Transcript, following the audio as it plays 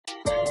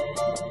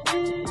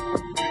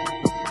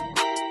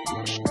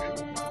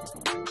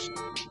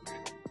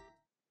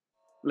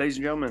Ladies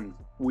and gentlemen,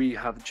 we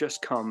have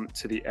just come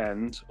to the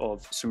end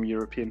of some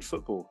European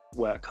football,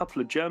 where a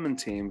couple of German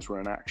teams were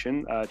in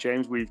action.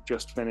 James, we've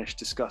just finished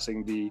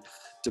discussing the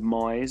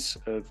demise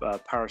of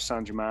Paris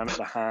Saint-Germain at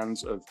the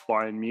hands of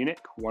Bayern Munich,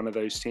 one of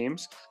those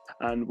teams.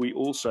 And we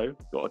also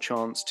got a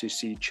chance to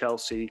see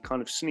Chelsea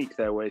kind of sneak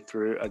their way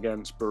through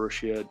against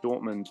Borussia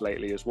Dortmund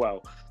lately as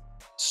well.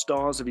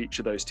 Stars of each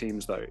of those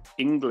teams, though,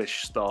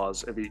 English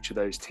stars of each of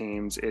those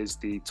teams is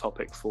the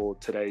topic for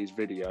today's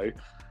video.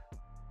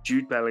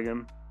 Jude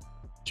Bellingham,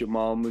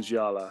 Jamal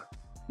Musiala.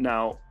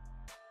 Now,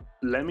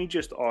 let me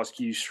just ask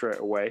you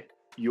straight away.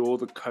 You're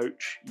the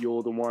coach.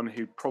 You're the one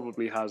who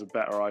probably has a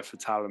better eye for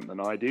talent than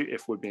I do,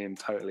 if we're being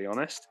totally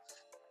honest.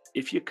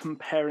 If you're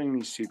comparing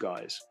these two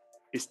guys,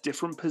 it's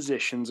different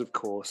positions, of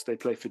course. They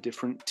play for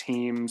different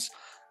teams.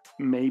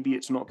 Maybe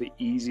it's not the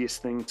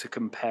easiest thing to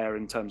compare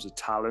in terms of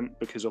talent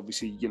because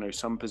obviously,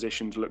 some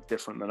positions look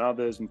different than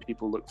others and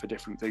people look for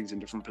different things in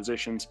different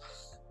positions.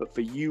 But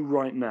for you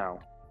right now,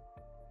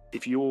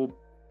 if you're,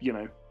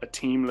 a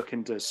team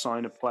looking to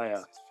sign a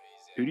player,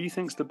 who do you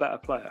think's the better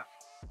player?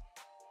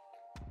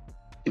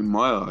 In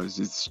my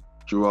eyes, it's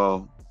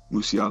Jamal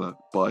Musiala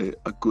by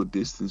a good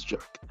distance,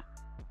 Jack.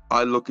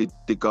 I look at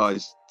the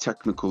guy's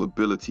technical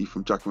ability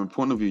from Jackman's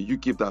point of view. You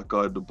give that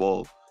guy the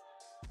ball,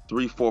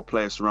 3-4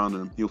 players surrounding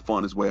him, he'll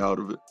find his way out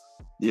of it.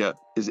 Yeah,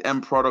 his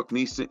end product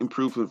needs to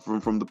improve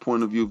from the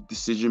point of view of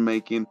decision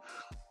making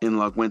in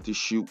like when to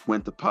shoot,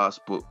 when to pass.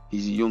 But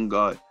he's a young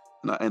guy,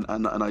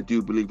 and I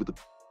do believe with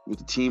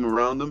the team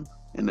around him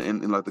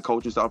and like the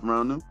coaching staff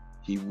around him,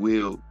 he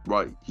will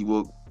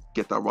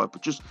get that right.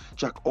 But just,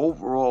 Jack,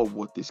 overall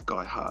what this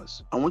guy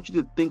has, I want you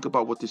to think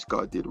about what this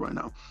guy did right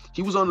now.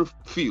 He was on the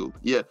field,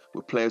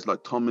 with players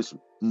like Thomas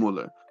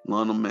Muller,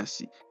 Lionel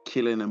Messi,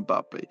 Kylian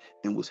Mbappe,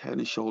 and was head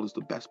and shoulders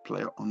the best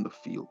player on the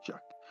field,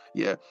 Jack.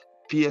 Yeah,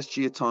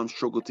 PSG at times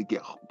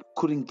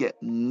couldn't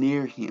get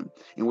near him.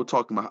 And we're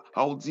talking about,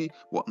 how old is he?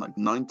 Like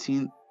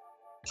 19,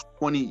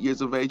 20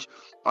 years of age?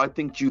 I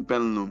think Jude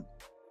Bellingham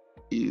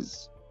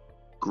is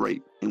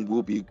great and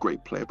will be a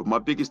great player. But my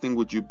biggest thing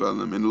with Jude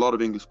Bellingham and a lot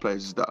of English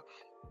players is that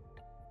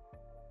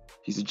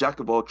he's a jack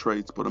of all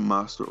trades but a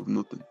master of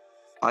nothing.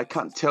 I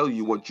can't tell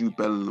you what Jude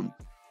Bellingham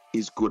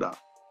is good at.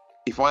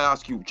 If I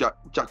ask you, Jack,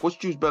 what's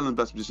Jude Bellingham's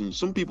best position?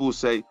 Some people will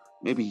say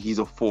maybe he's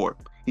a 4,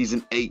 he's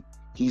an 8,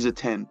 he's a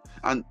 10.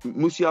 And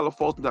Musiala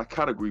falls in that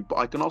category, but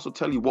I can also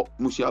tell you what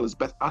Musiala's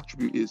best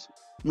attribute is.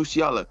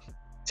 Musiala,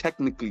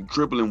 technically,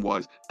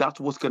 dribbling-wise, that's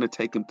what's going to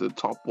take him to the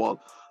top wall.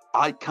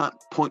 I can't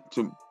point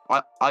to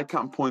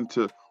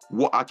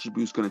what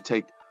attribute's going to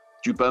take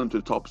Jude Bellingham to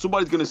the top.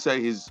 Somebody's going to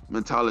say his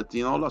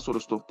mentality and all that sort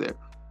of stuff there.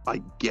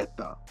 I get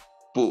that.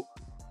 But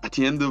at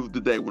the end of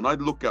the day, when I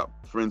look at,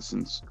 for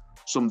instance,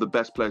 some of the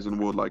best players in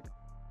the world like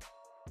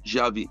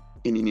Xavi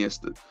and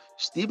Iniesta,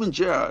 Steven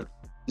Gerrard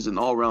is an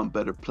all-round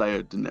better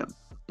player than them.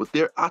 But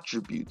their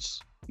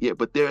elite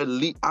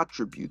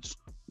attributes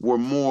were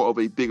more of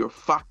a bigger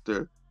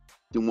factor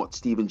than what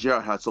Steven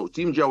Gerrard had. So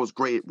Steven Gerrard was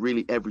great at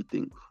really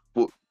everything.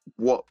 But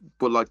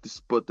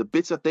the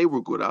bits that they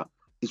were good at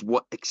is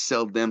what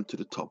excelled them to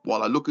the top.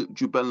 While I look at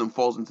Jude Bellingham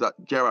falls into that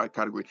Gerrard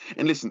category.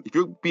 And listen, if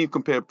you're being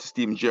compared to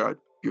Steven Gerrard,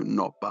 you're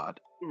not bad.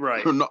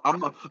 Right.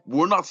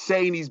 We're not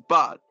saying he's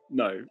bad.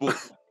 No. But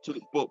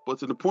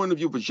to the point of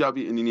view of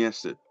Xavi and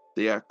Iniesta,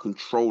 they are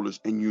controllers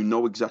and you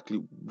know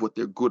exactly what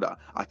they're good at.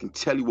 I can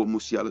tell you what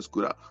Musiala is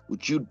good at. With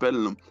Jude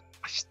Bellingham,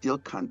 I still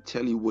can't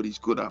tell you what he's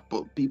good at.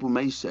 But people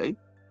may say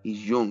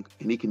he's young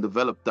and he can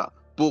develop that.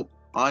 But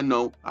I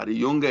know at a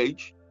young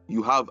age,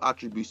 you have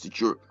attributes that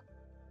you're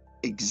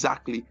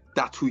exactly,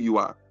 that's who you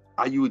are.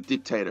 Are you a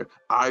dictator?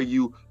 Are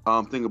you,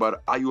 think about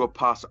it, are you a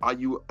passer? Are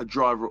you a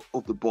driver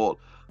of the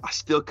ball? I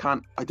still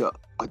can't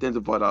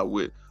identify that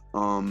with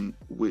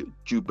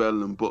Jude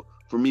Bellingham. But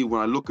for me, when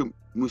I look at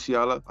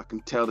Musiala, I can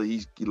tell that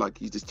he's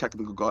this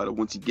technical guy that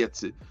once he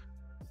gets it,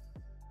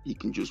 he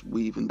can just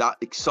weave. And that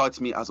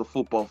excites me as a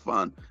football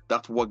fan.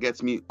 That's what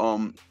gets me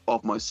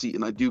off my seat.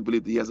 And I do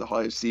believe that he has a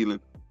higher ceiling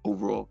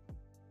overall.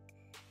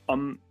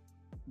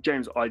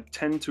 James, I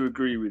tend to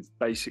agree with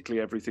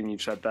basically everything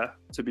you've said there,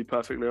 to be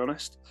perfectly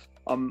honest.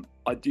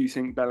 I do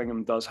think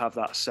Bellingham does have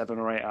that 7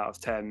 or 8 out of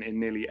 10 in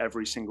nearly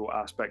every single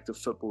aspect of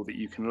football that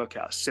you can look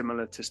at,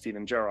 similar to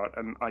Steven Gerrard.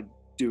 And I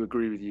do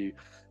agree with you.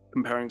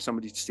 Comparing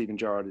somebody to Steven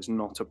Gerrard is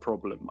not a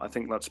problem. I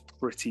think that's a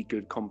pretty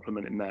good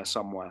compliment in there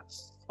somewhere.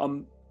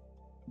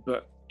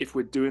 But if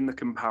we're doing the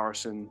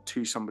comparison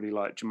to somebody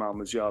like Jamal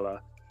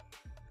Musiala,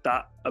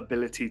 that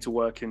ability to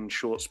work in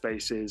short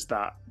spaces,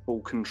 that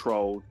ball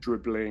control,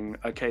 dribbling,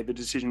 okay, the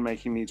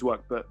decision-making needs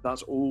work, but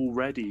that's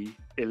already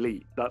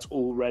elite. That's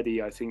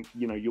already, I think,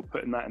 you're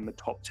putting that in the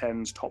top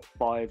 10s, top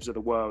 5s of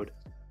the world,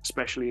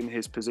 especially in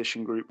his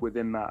position group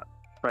within that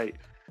trait.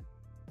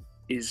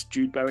 Is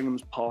Jude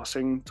Bellingham's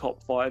passing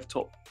top 5,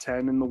 top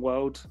 10 in the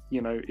world?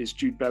 Is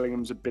Jude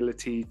Bellingham's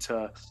ability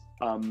to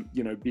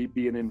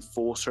be an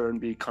enforcer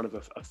and be kind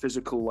of a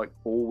physical, like,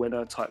 ball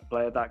winner type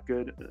player that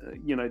good?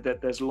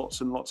 There's lots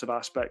and lots of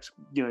aspects.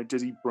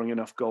 Does he bring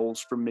enough goals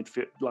from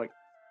midfield? Like,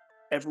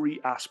 every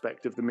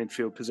aspect of the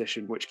midfield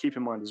position, which, keep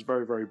in mind, is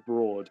very, very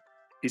broad,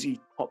 Is he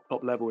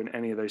top level in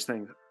any of those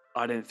things?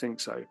 I don't think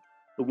so.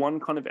 The one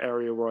kind of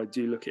area where I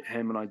do look at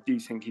him and I do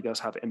think he does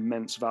have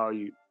immense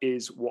value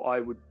is what I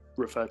would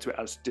refer to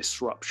as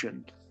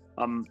disruption.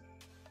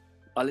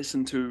 I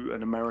listened to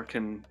an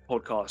American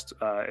podcast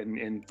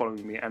in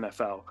following the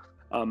NFL,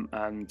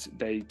 and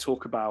they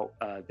talk about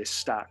this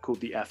stat called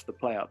the F the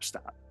play up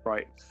stat,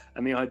 right?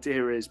 And the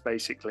idea is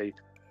basically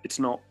it's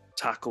not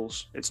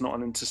tackles, it's not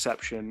an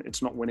interception,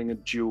 it's not winning a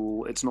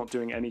duel, it's not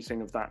doing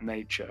anything of that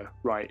nature,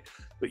 right?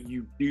 But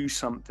you do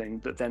something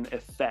that then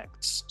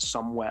affects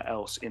somewhere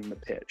else in the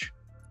pitch.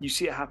 You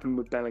see it happen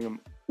with Bellingham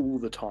all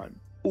the time.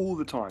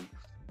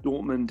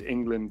 Dortmund,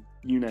 England,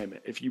 you name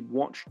it. If you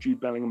watch Jude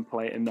Bellingham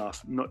play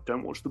enough,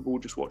 don't watch the ball,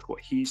 just watch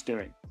what he's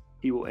doing.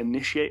 He will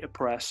initiate a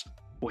press,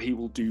 or he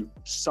will do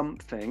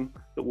something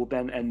that will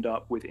then end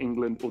up with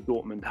England or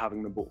Dortmund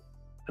having the ball.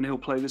 And he'll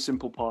play the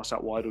simple pass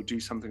out wide or do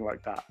something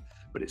like that.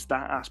 But it's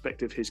that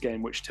aspect of his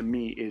game which to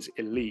me is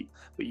elite,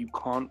 but you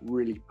can't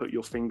really put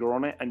your finger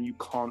on it and you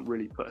can't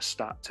really put a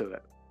stat to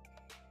it.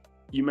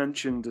 You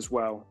mentioned as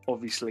well,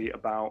 obviously,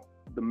 about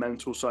the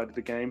mental side of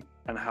the game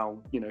and how,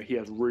 he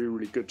has really,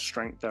 really good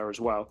strength there as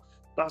well.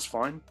 That's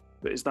fine.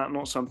 But is that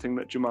not something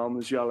that Jamal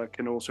Musiala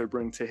can also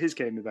bring to his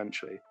game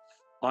eventually?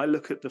 I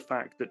look at the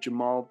fact that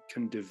Jamal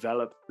can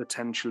develop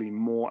potentially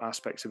more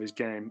aspects of his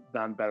game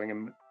than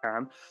Bellingham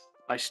can.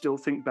 I still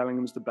think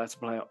Bellingham's the better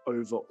player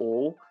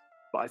overall,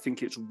 but I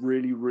think it's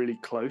really, really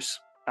close.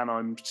 And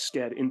I'm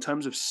scared in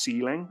terms of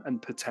ceiling and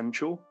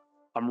potential.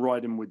 I'm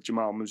riding with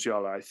Jamal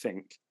Musiala, I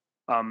think.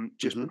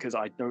 Because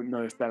I don't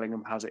know if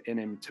Bellingham has it in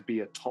him to be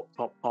a top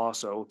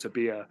passer or to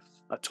be a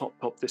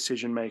top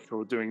decision maker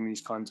or doing these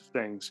kinds of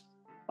things.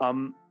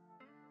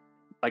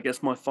 I guess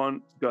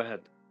go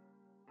ahead.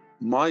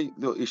 My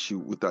little issue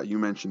with that, you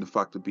mentioned the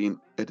fact of being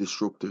a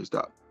disruptor, is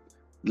that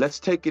let's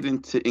take it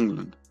into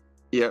England.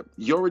 Yeah,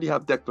 you already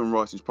have Declan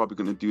Rice, who's probably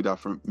going to do that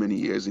for many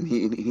years, and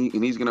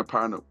he's going to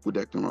partner with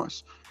Declan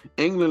Rice.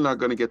 England are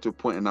going to get to a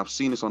point, and I've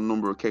seen this on a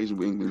number of occasions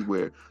with England,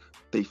 where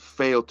they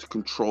fail to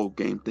control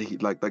game.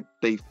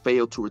 They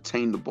fail to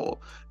retain the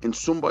ball. And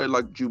somebody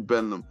like Jude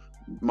Bellingham,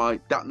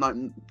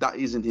 that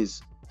isn't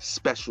his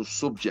special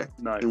subject.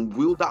 No. And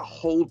will that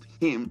hold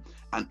him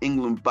and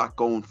England back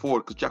going forward?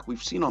 Because Jack,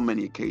 we've seen on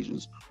many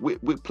occasions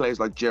with players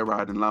like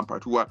Gerrard and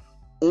Lampard, who are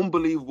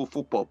unbelievable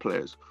football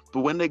players,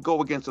 but when they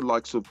go against the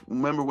likes of,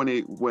 remember when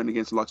they went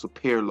against the likes of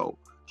Pirlo,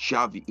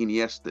 Xavi,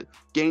 Iniesta,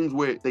 games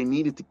where they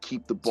needed to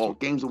keep the ball,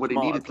 games where they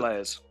needed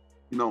players,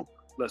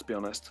 let's be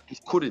honest, he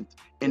couldn't.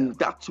 And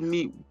that to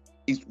me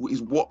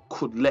is what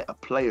could let a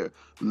player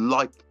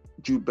like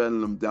Jude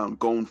Bellingham down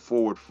going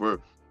forward for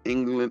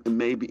England, and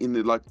maybe in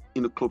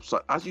the club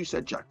side. As you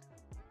said, Jack,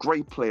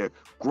 great player,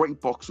 great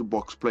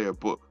box-to-box player,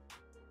 but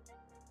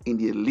in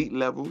the elite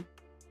level,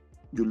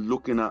 you're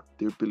looking at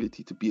their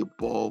ability to be a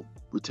ball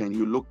retainer.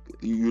 You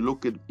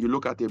look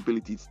at their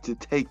ability to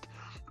take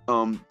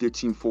their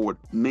team forward,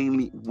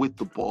 mainly with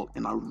the ball.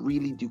 And I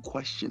really do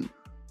question: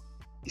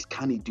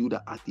 can he do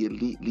that at the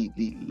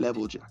elite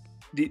level, Jack?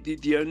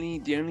 The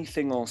only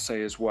thing I'll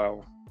say as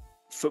well,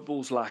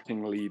 football's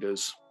lacking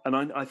leaders,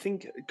 and I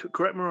think,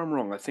 correct me if I'm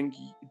wrong, I think,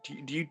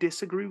 do you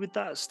disagree with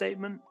that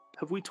statement?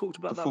 Have we talked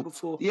about that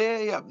before?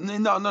 Yeah.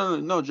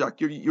 No,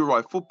 Jack, you're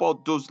right. Football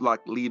does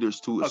lack leaders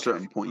to a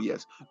certain point.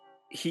 Yes.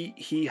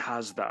 He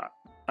has that,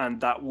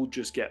 and that will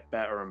just get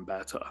better and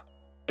better.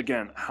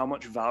 Again, how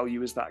much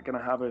value is that going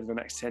to have over the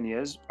next 10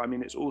 years? I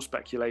mean, it's all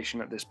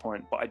speculation at this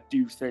point, but I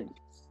do think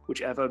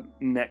whichever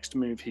next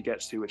move he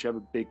gets to, whichever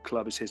big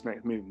club is his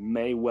next move,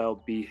 may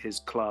well be his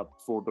club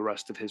for the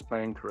rest of his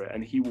playing career,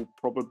 and he will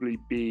probably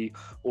be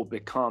or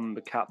become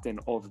the captain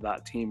of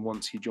that team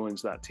once he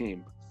joins that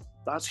team.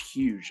 That's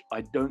huge.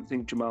 I don't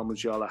think Jamal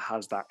Musiala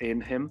has that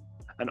in him.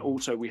 And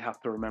also we have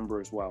to remember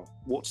as well,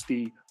 what's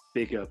the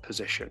bigger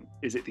position?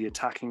 Is it the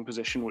attacking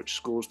position, which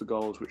scores the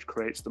goals, which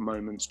creates the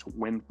moments to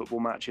win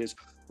football matches?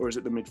 Or is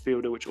it the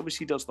midfielder, which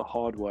obviously does the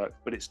hard work,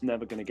 but it's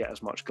never going to get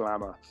as much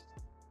glamour?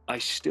 I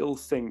still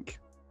think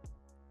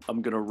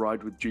I'm going to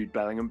ride with Jude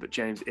Bellingham, but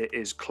James, it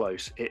is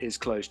close. It is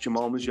close.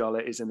 Jamal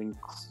Musiala is an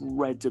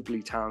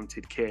incredibly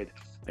talented kid.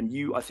 And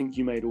I think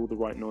you made all the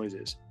right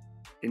noises.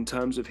 In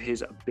terms of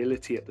his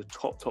ability at the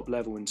top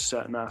level in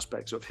certain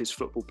aspects of his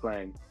football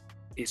playing,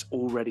 it's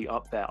already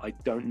up there. I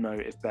don't know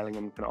if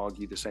Bellingham can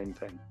argue the same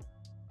thing.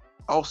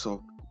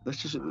 Also,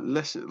 let's just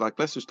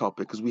top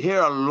it, because we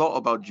hear a lot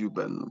about Jude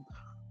Bellingham.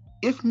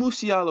 If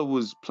Musiala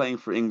was playing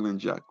for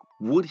England, Jack,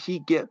 would he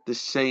get the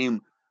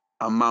same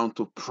amount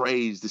of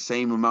praise, the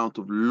same amount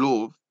of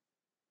love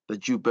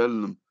that Jude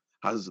Bellingham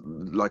has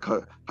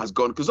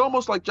gone? Because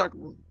almost like, Jack,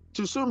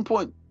 to a certain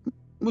point,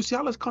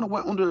 Musiala's kind of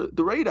went under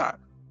the radar.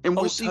 And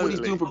we'll see what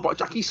he's doing for Bayern.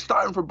 Jack, he's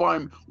starting for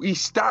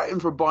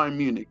Bayern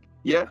Munich.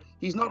 Yeah?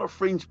 He's not a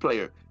fringe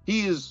player.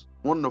 He is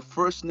one of the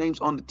first names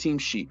on the team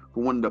sheet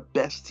for one of the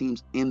best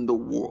teams in the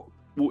world.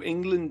 Well,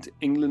 England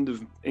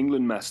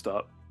messed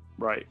up,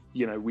 right?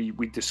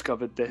 We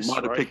discovered this.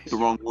 Might have picked the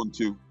wrong one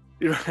too.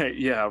 Right,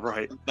 yeah,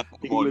 right.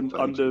 England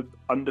under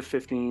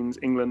 15s,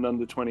 England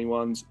under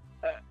 21s,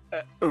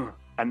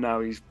 and now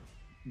he's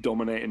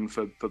dominating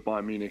for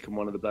Bayern Munich and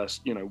one of the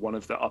best, one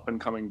of the up and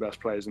coming best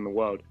players in the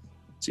world.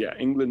 So yeah,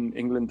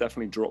 England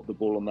definitely dropped the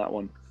ball on that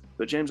one.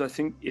 But James, I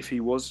think if he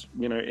was,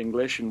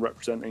 English and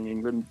representing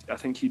England, I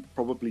think he'd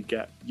probably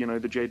get, the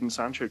Jadon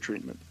Sancho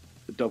treatment,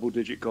 the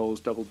double-digit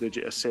goals,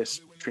 double-digit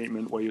assists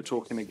treatment, where you're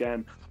talking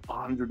again,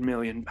 £100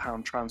 million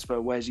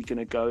transfer. Where's he going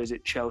to go? Is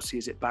it Chelsea?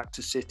 Is it back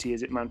to City?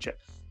 Is it Manchester?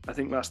 I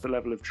think that's the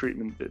level of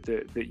treatment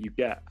that you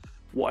get.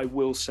 What I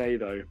will say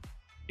though,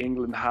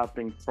 England have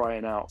been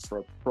crying out for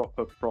a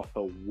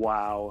proper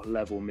wow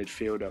level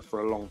midfielder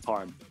for a long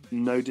time.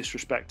 No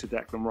disrespect to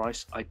Declan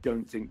Rice. I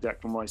don't think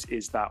Declan Rice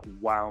is that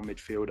wow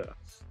midfielder.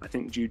 I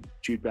think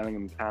Jude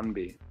Bellingham can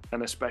be.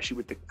 And especially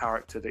with the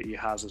character that he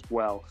has as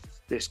well,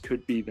 this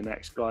could be the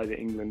next guy that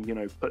England,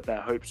 put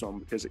their hopes on,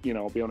 because,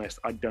 I'll be honest,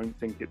 I don't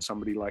think it's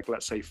somebody like,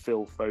 let's say,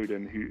 Phil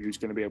Foden who's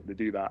going to be able to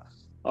do that.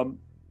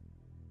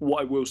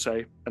 What I will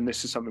say, and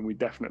this is something we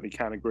definitely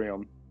can agree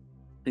on,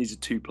 these are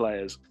two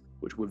players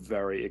which we're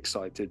very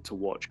excited to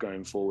watch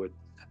going forward.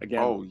 Again,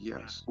 oh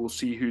yes, we'll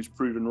see who's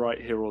proven right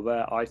here or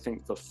there. I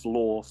think the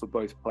floor for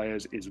both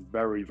players is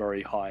very,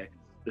 very high.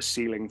 The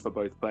ceiling for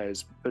both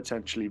players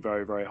potentially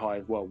very, very high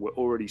as well. We're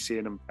already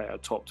seeing them play at a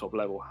top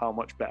level. How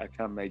much better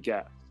can they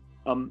get?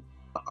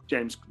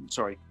 James,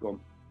 sorry, go on.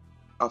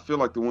 I feel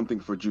like the one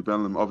thing for Jude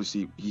Bellingham,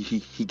 obviously,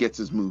 he gets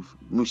his move.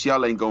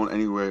 Musial ain't going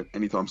anywhere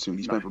anytime soon.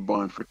 He's playing for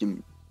Bayern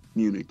freaking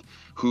Munich,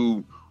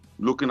 who,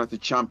 looking at the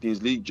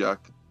Champions League,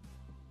 Jack,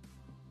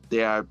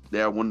 they are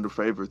one of the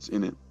favourites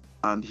in it,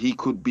 and he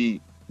could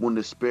be one of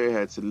the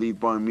spearheads to lead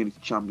Bayern Munich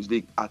to Champions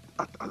League at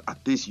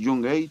this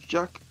young age,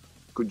 Jack.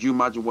 Could you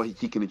imagine what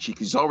he can achieve?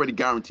 He's already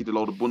guaranteed a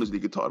lot of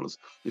Bundesliga titles.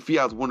 If he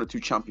has 1 or 2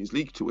 Champions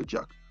League to it,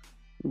 Jack,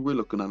 we're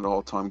looking at an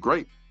all-time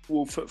great.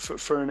 Well,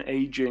 for an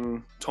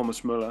aging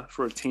Thomas Muller,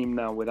 for a team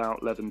now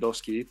without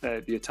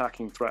Lewandowski, the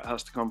attacking threat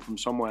has to come from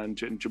somewhere,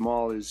 and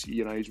Jamal is,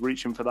 he's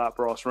reaching for that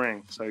brass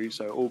ring.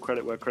 So all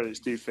credit where credit's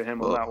due for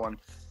him on that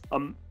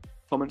one.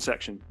 Comment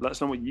section, let us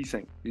know what you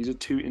think. These are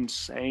two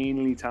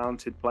insanely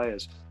talented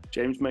players.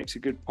 James makes a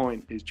good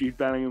point. Is Jude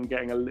Bellingham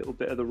getting a little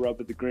bit of the rub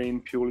of the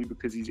green purely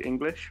because he's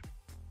English?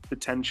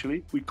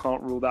 Potentially. We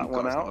can't rule that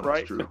one out,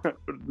 right? A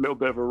little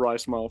bit of a wry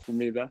smile from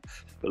me there.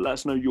 But let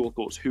us know your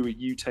thoughts. Who are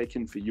you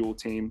taking for your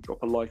team?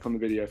 Drop a like on the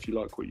video if you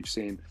like what you've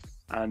seen.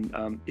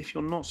 And if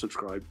you're not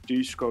subscribed,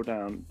 do scroll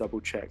down, double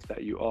check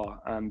that you are.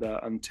 And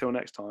until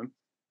next time,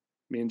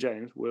 me and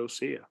James will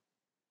see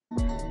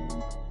you.